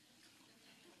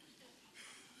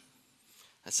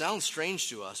 That sounds strange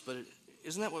to us, but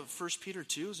isn't that what 1 Peter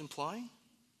 2 is implying?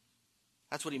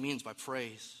 That's what he means by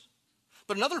praise.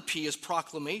 But another P is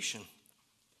proclamation.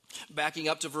 Backing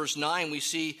up to verse 9, we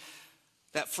see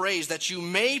that phrase, that you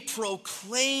may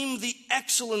proclaim the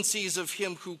excellencies of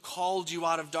him who called you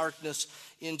out of darkness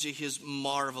into his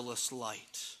marvelous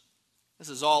light. This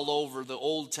is all over the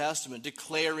Old Testament,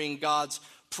 declaring God's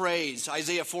praise.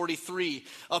 Isaiah 43,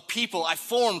 a people I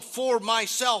formed for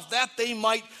myself, that they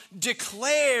might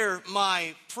declare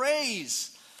my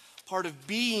praise. Part of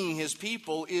being his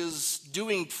people is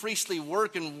doing priestly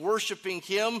work and worshiping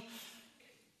him,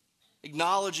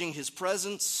 acknowledging his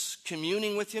presence,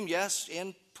 communing with him, yes,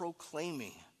 and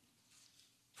proclaiming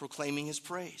his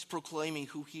praise, proclaiming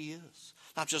who he is.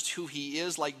 Not just who he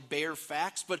is like bare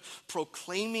facts, but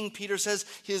proclaiming, Peter says,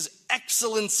 his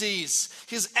excellencies,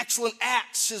 his excellent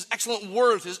acts, his excellent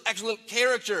worth, his excellent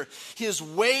character, his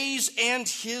ways and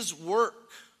his work.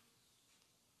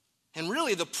 And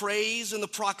really the praise and the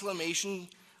proclamation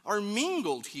are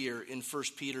mingled here in 1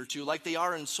 Peter 2, like they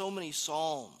are in so many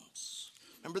Psalms.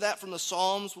 Remember that from the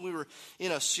Psalms? When we were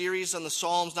in a series on the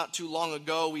Psalms not too long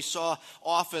ago, we saw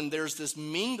often there's this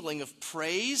mingling of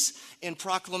praise and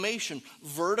proclamation,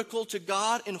 vertical to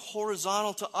God and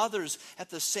horizontal to others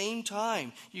at the same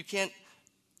time. You can't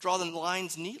draw the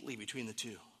lines neatly between the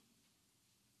two.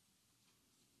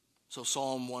 So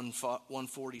Psalm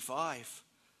 145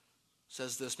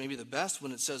 says this, maybe the best,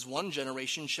 when it says one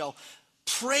generation shall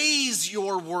praise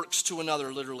your works to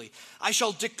another, literally. I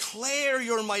shall declare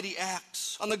your mighty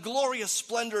acts. On the glorious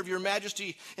splendor of your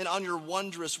majesty and on your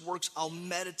wondrous works I'll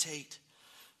meditate.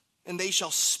 And they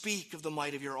shall speak of the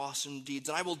might of your awesome deeds.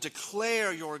 And I will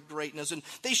declare your greatness. And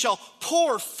they shall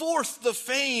pour forth the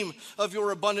fame of your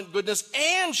abundant goodness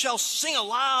and shall sing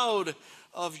aloud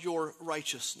of your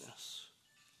righteousness.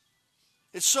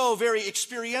 It's so very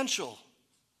experiential.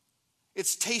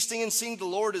 It's tasting and seeing the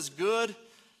Lord is good.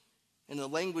 In the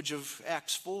language of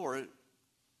Acts 4,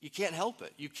 you can't help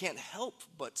it. You can't help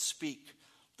but speak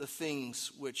the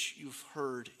things which you've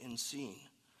heard and seen.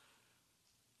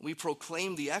 We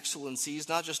proclaim the excellencies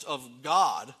not just of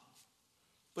God,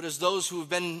 but as those who have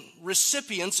been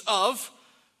recipients of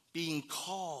being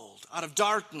called out of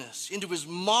darkness into his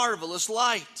marvelous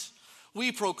light.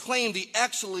 We proclaim the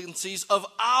excellencies of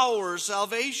our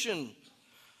salvation.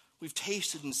 We've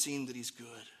tasted and seen that he's good.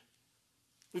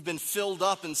 We've been filled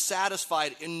up and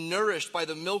satisfied and nourished by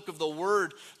the milk of the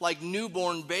word like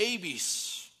newborn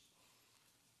babies.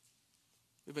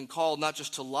 We've been called not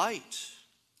just to light,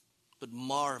 but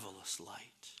marvelous light.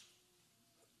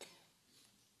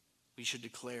 We should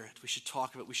declare it. We should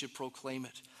talk of it. We should proclaim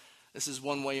it. This is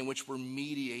one way in which we're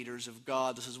mediators of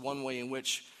God. This is one way in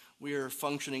which we are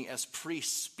functioning as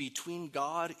priests between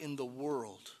God and the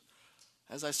world.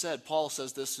 As I said, Paul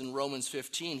says this in Romans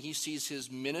 15. He sees his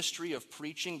ministry of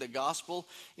preaching the gospel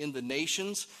in the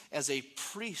nations as a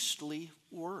priestly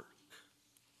work.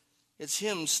 It's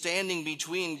him standing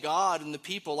between God and the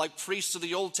people like priests of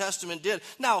the Old Testament did.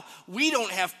 Now, we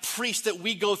don't have priests that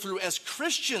we go through as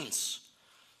Christians.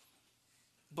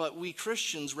 But we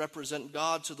Christians represent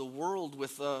God to the world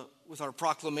with our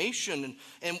proclamation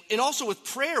and also with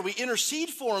prayer. We intercede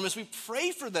for them as we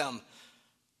pray for them.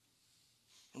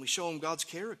 And we show them God's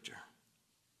character,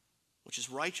 which is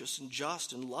righteous and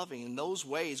just and loving. In those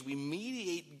ways, we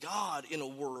mediate God in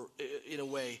a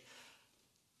way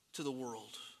to the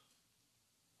world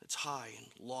that's high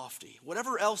and lofty.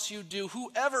 Whatever else you do,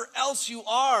 whoever else you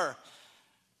are,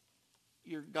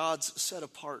 you're God's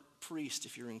set-apart priest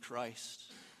if you're in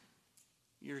Christ.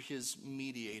 You're his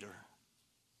mediator,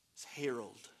 his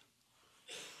herald.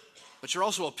 But you're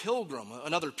also a pilgrim.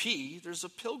 Another P, there's a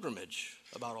pilgrimage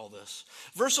about all this.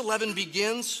 Verse 11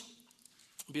 begins,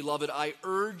 beloved, I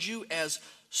urge you as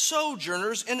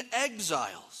sojourners and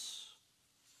exiles.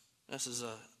 This is an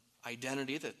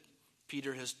identity that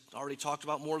Peter has already talked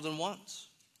about more than once.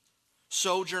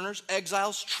 Sojourners,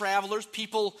 exiles, travelers,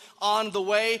 people on the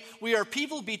way. We are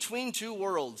people between two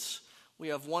worlds. We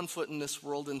have one foot in this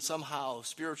world, and somehow,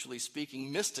 spiritually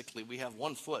speaking, mystically, we have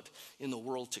one foot in the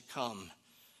world to come.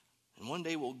 And one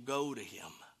day we'll go to him.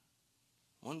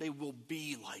 One day we'll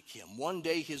be like him. One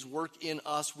day his work in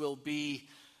us will be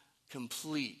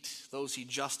complete. Those he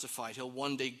justified, he'll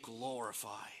one day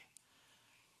glorify.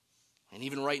 And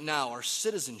even right now, our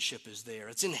citizenship is there.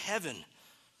 It's in heaven,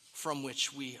 from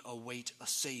which we await a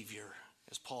Savior,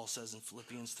 as Paul says in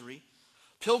Philippians 3.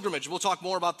 Pilgrimage, we'll talk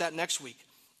more about that next week.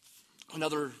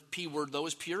 Another P word, though,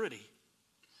 is purity.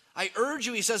 I urge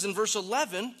you, he says in verse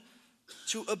 11,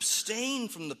 to abstain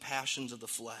from the passions of the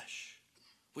flesh,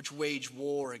 which wage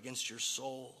war against your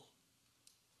soul.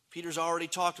 Peter's already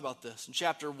talked about this. In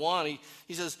chapter 1,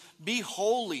 he says, be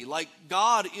holy like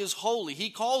God is holy. He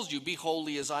calls you, be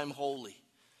holy as I'm holy.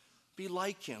 Be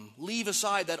like him. Leave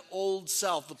aside that old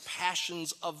self, the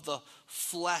passions of the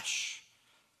flesh.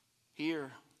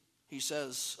 Here, he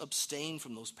says, abstain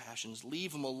from those passions.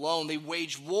 Leave them alone. They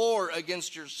wage war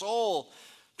against your soul.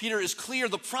 Peter is clear.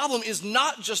 The problem is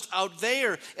not just out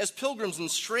there. As pilgrims and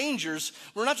strangers,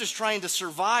 we're not just trying to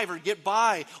survive or get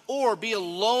by or be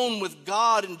alone with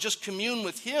God and just commune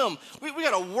with him. We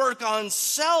got to work on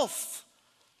self.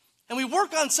 And we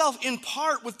work on self in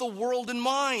part with the world in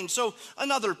mind. So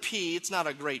another P, it's not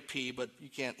a great P, but you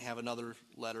can't have another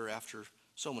letter after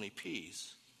so many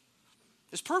P's,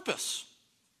 is purpose.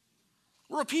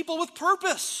 We're a people with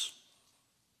purpose.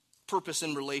 Purpose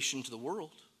in relation to the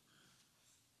world.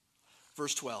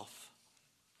 Verse 12,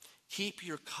 keep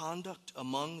your conduct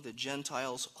among the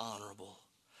Gentiles honorable,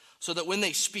 so that when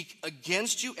they speak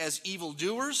against you as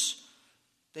evildoers,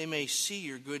 they may see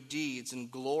your good deeds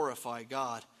and glorify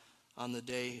God on the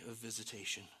day of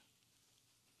visitation.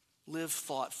 Live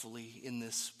thoughtfully in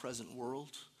this present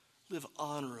world. Live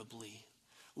honorably.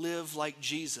 Live like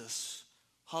Jesus,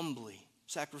 humbly,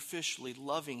 sacrificially,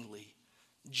 lovingly,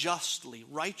 justly,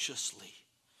 righteously.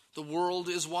 The world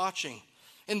is watching.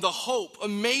 And the hope,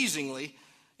 amazingly,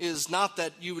 is not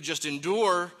that you would just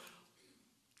endure,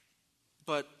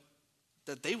 but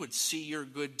that they would see your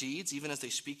good deeds even as they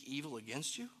speak evil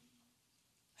against you,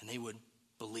 and they would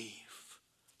believe.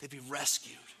 They'd be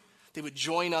rescued. They would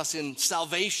join us in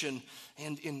salvation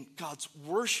and in God's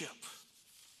worship.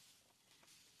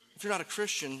 If you're not a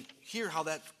Christian, hear how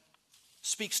that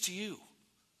speaks to you.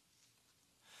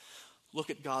 Look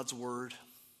at God's word.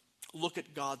 Look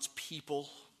at God's people.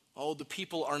 Oh, the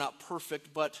people are not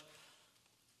perfect, but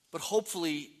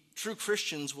hopefully true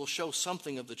Christians will show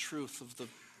something of the truth of the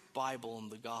Bible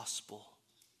and the gospel.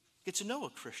 Get to know a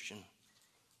Christian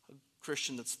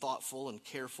that's thoughtful and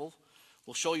careful.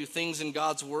 Will show you things in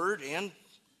God's word and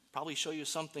probably show you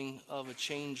something of a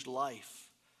changed life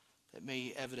that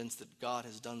may evidence that God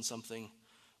has done something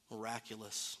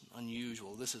miraculous,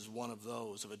 unusual. This is one of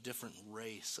those, of a different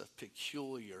race, a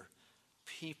peculiar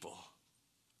people.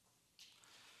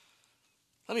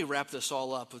 Let me wrap this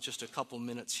all up with just a couple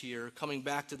minutes here, coming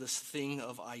back to this thing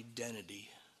of identity.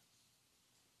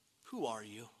 Who are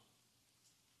you?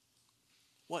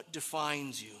 What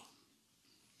defines you?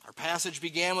 Our passage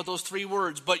began with those three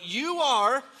words, but you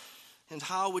are, and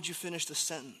how would you finish the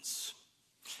sentence?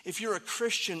 If you're a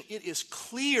Christian, it is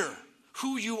clear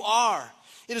who you are.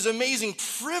 It is amazing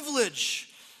privilege.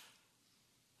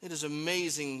 It is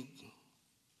amazing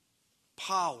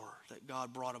power that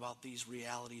God brought about these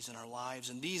realities in our lives.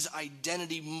 And these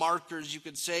identity markers, you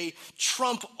could say,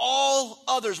 trump all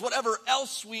others. Whatever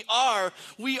else we are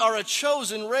a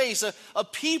chosen race, a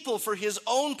people for his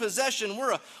own possession.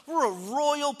 We're a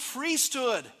royal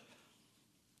priesthood.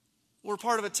 We're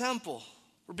part of a temple.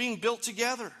 We're being built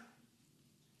together.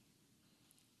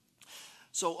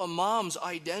 So a mom's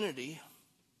identity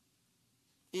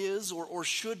is or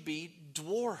should be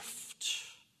dwarfed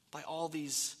by all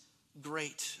these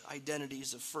great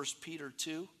identities of 1 Peter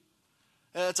 2.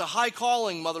 It's a high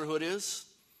calling, motherhood is.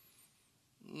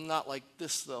 Not like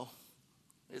this, though.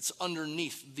 It's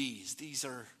underneath these. These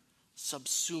are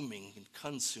subsuming and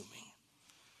consuming.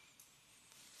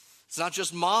 It's not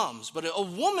just moms, but a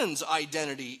woman's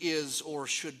identity is or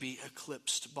should be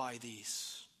eclipsed by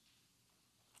these.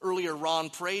 Earlier, Ron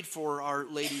prayed for our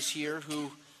ladies here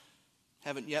who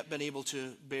haven't yet been able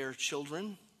to bear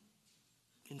children,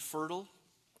 infertile.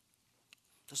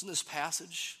 Doesn't this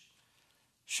passage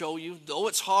show you, though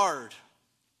it's hard,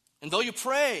 and though you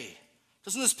pray,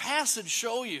 doesn't this passage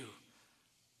show you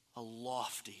a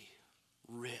lofty,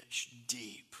 rich,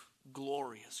 deep,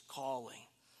 glorious calling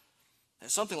that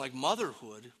something like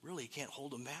motherhood really can't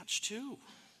hold a match to?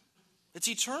 It's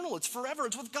eternal, it's forever,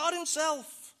 it's with God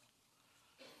himself.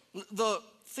 The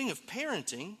thing of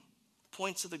parenting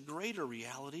points to the greater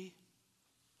reality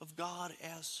of God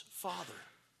as Father.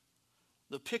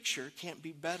 The picture can't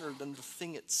be better than the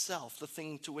thing itself, the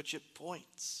thing to which it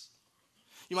points.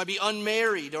 You might be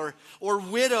unmarried or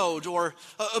widowed or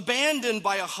abandoned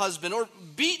by a husband or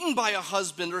beaten by a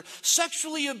husband or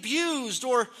sexually abused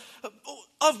or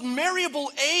of marriable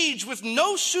age with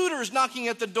no suitors knocking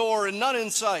at the door and none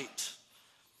in sight.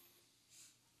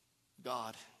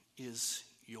 God is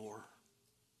your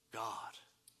God.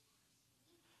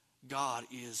 God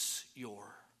is your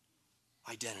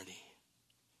identity.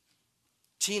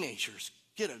 Teenagers,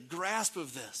 get a grasp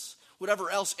of this. Whatever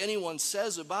else anyone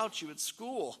says about you at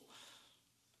school,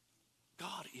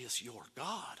 God is your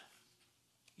God.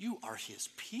 You are his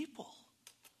people.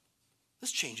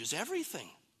 This changes everything.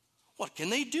 What can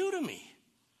they do to me?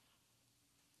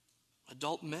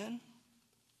 Adult men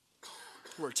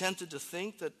who are tempted to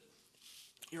think that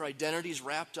your identity is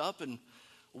wrapped up in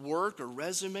work or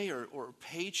resume or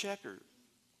paycheck or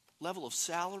level of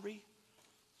salary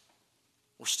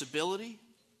or stability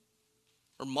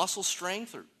or muscle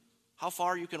strength or how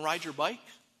far you can ride your bike.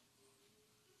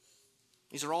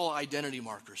 These are all identity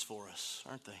markers for us,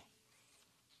 aren't they?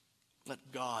 Let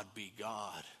God be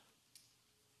God.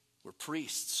 We're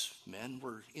priests, men.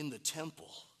 We're in the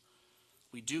temple.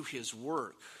 We do his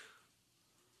work.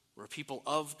 We're a people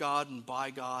of God and by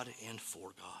God and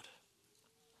for God.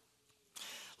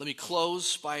 Let me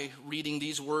close by reading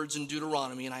these words in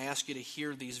Deuteronomy, and I ask you to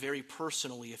hear these very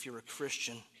personally if you're a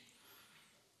Christian.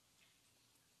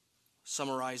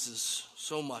 Summarizes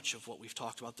so much of what we've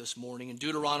talked about this morning. In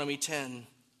Deuteronomy 10,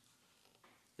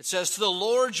 it says, "To the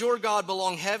Lord your God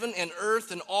belong heaven and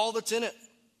earth and all that's in it.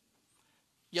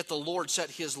 Yet the Lord set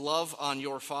his love on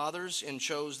your fathers and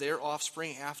chose their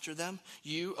offspring after them,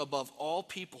 you above all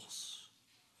peoples.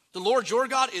 The Lord your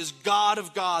God is God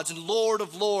of gods and Lord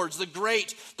of lords, the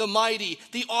great, the mighty,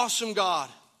 the awesome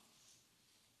God.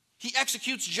 He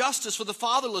executes justice for the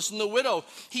fatherless and the widow.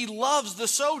 He loves the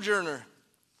sojourner.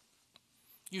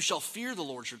 You shall fear the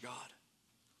Lord your God.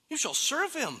 You shall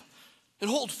serve him and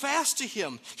hold fast to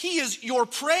him. He is your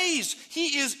praise.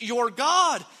 He is your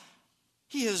God.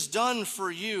 He has done for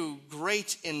you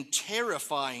great and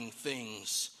terrifying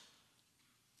things.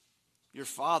 Your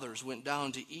fathers went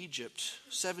down to Egypt,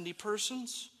 70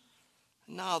 persons.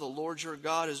 Now the Lord your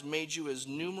God has made you as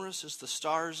numerous as the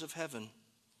stars of heaven.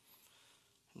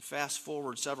 And fast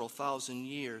forward several thousand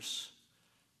years,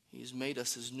 he's made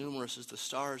us as numerous as the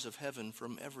stars of heaven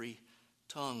from every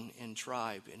tongue and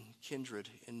tribe and kindred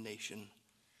and nation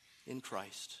in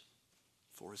Christ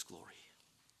for his glory."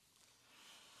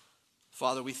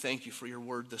 Father, we thank you for your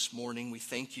word this morning. We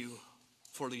thank you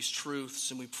for these truths,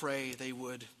 and we pray they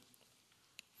would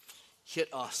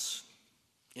hit us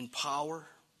in power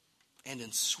and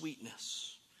in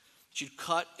sweetness. That you'd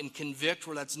cut and convict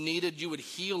where that's needed. You would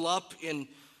heal up and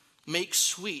make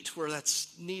sweet where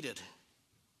that's needed.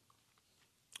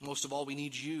 Most of all, we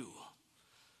need you.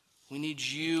 We need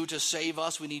you to save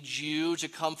us. We need you to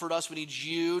comfort us. We need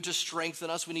you to strengthen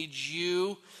us. We need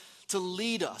you to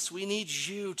lead us. We need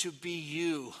you to be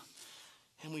you.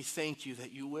 And we thank you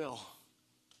that you will.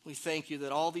 We thank you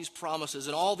that all these promises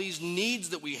and all these needs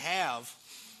that we have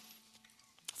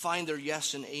find their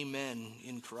yes and amen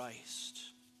in Christ.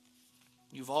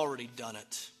 You've already done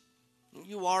it.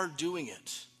 You are doing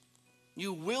it.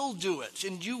 You will do it,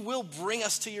 and you will bring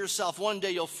us to yourself. One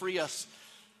day you'll free us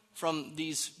from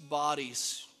these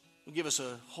bodies. You'll give us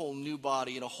a whole new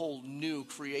body and a whole new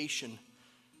creation.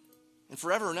 And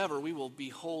forever and ever we will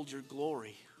behold your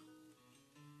glory.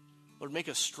 Lord, make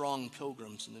us strong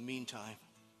pilgrims in the meantime.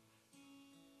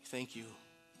 Thank you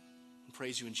and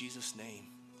praise you in Jesus' name.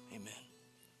 Amen.